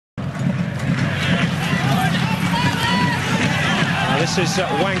this is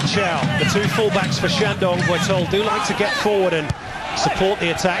Wang Chao. The two fullbacks for Shandong, we're told, do like to get forward and support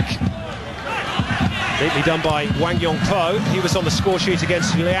the attack. Neatly done by Wang Yongpo. He was on the score sheet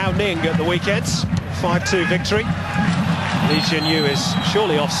against Luneng at the weekend. 5-2 victory. Li Jinyu is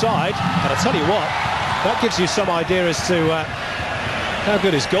surely offside, but I'll tell you what, that gives you some idea as to how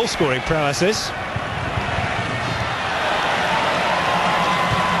good his goal-scoring prowess is.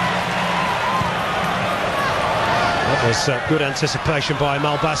 That was good anticipation by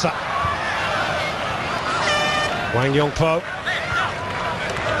Malbasa. Wang Yongpo.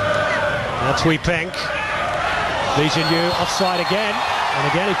 Now Tui Peng. Li Jinyu offside again. And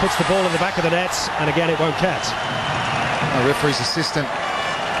again he puts the ball in the back of the nets. And again it won't catch. The referee's assistant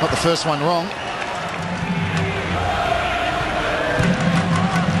got the first one wrong.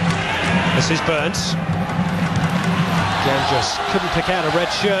 This is Burns. Again just couldn't pick out a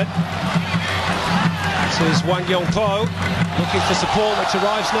red shirt. This is Wang Yongpo looking for support, which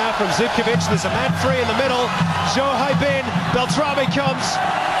arrives now from Zivkovic. There's a man free in the middle. Zhou Haibin. Beltrami comes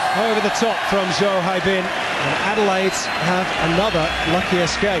over the top from Zhou Haibin. And Adelaide have another lucky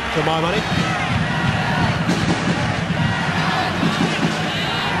escape, for my money.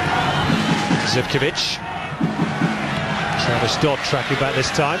 Zivkovic. Travis Dodd tracking back this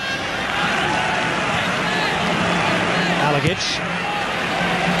time. Alagic.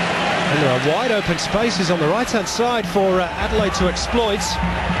 And there are wide open spaces on the right-hand side for Adelaide to exploit.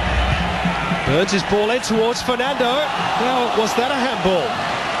 Burns his ball in towards Fernando. Now, was that a handball?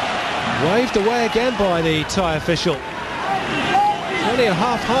 Waved away again by the Thai official. Only a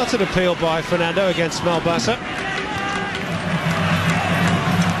half-hearted appeal by Fernando against Malbasa.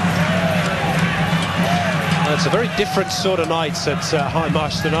 It's a very different sort of night at High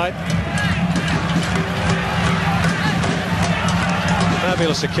Marsh tonight.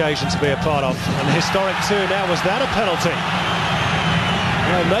 Fabulous occasion to be a part of, and historic too. Now, was that a penalty?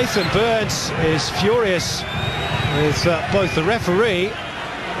 Well, Nathan Burns is furious with both the referee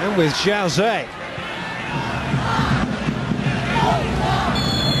and with Zhao Zhe.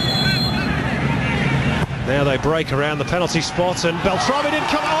 Now they break around the penalty spot, and Beltrami didn't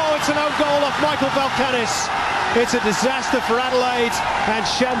come. Oh, it's an own goal off Michael Valkanis. It's a disaster for Adelaide, and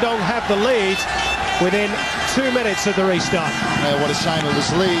Shandong have the lead within 2 minutes of the restart. What a shame. It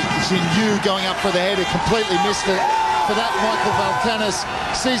was Li Jinyu going up for the header, completely missed it. For that, Michael Valkanis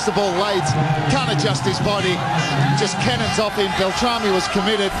sees the ball late, can't adjust his body, just cannons off him. Beltrami was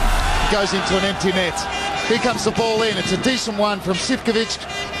committed, goes into an empty net. Here comes the ball in. It's a decent one from Zivkovic.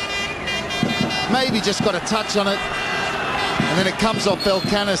 Maybe just got a touch on it, and then it comes off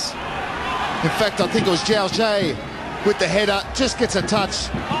Valkanis. In fact, I think it was Zhao Zhe with the header, just gets a touch.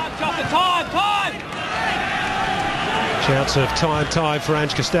 Time! Shouts of time for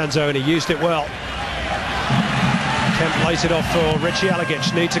Ange Costanzo, and he used it well. Kemp lays it off for Richie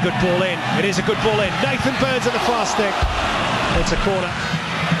Alagic. Needs a good ball in. It is a good ball in. Nathan Burns at the far stick. It's a corner.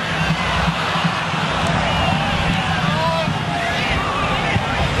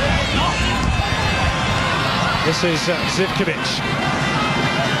 This is Zivkovic,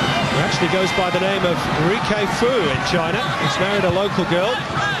 who actually goes by the name of Rike Fu in China. He's married a local girl.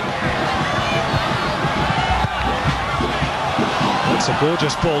 It's a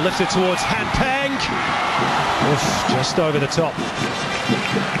gorgeous ball lifted towards Han Peng. Oof, just over the top.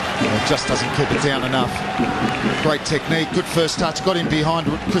 Well, just doesn't keep it down enough. Great technique, good first touch, got him behind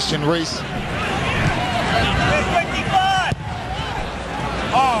Christian Reese.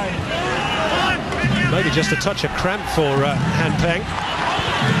 Maybe just a touch of cramp for Han Peng.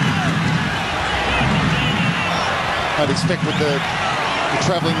 I'd expect with the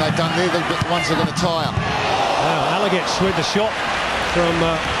travelling they've done there, the ones they're going to tire. Now Alagic with the shot from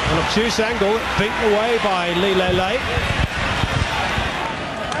an obtuse angle, beaten away by Li Lele.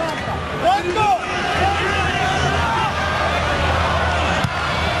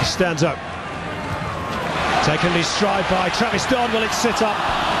 He stands up. Taken his stride by Travis Dodd. Will it sit up?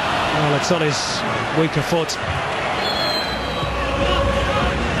 Well, it's on his weaker foot.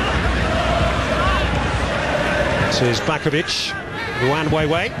 This is Bakovic, Luan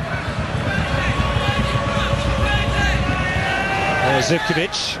Weiwei. There's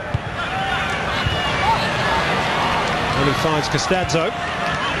Zivkovic. And he finds Costanzo.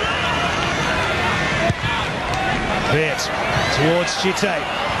 Beard towards Chite.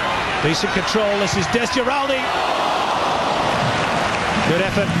 Decent control. This is Desgeraldi. Good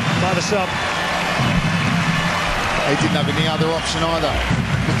effort by the sub. He didn't have any other option either.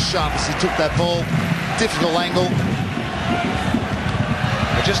 Looked sharp as he took that ball. Difficult angle.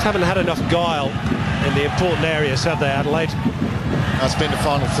 They just haven't had enough guile in the important areas, have they, Adelaide? It's been the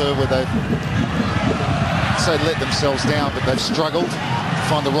final third where they've say let themselves down, but they've struggled to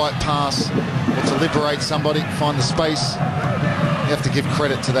find the right pass or to liberate somebody, find the space. You have to give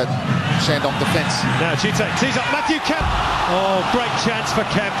credit to that Shandong defence. Now Chite tees up Matthew Kemp. Oh, great chance for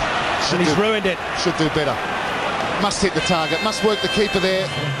Kemp, and he's ruined it. Should do better. Must hit the target, must work the keeper there.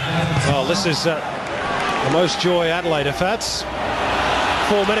 Well, this is the most joy Adelaide have had.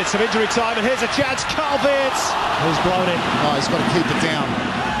 4 minutes of injury time, and here's a chance. Carl Beards, who's blown it. Oh, he's got to keep it down.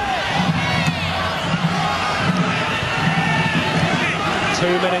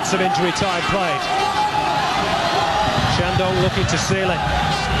 Two minutes of injury time played. Shandong looking to seal it.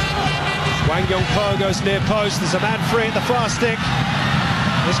 Wang Yongpo goes near post. There's a man free at the far stick.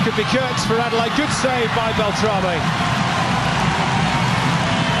 This could be curtains for Adelaide. Good save by Beltrame.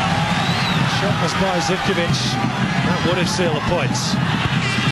 Shot was by Zivkovic. That would have sealed the points.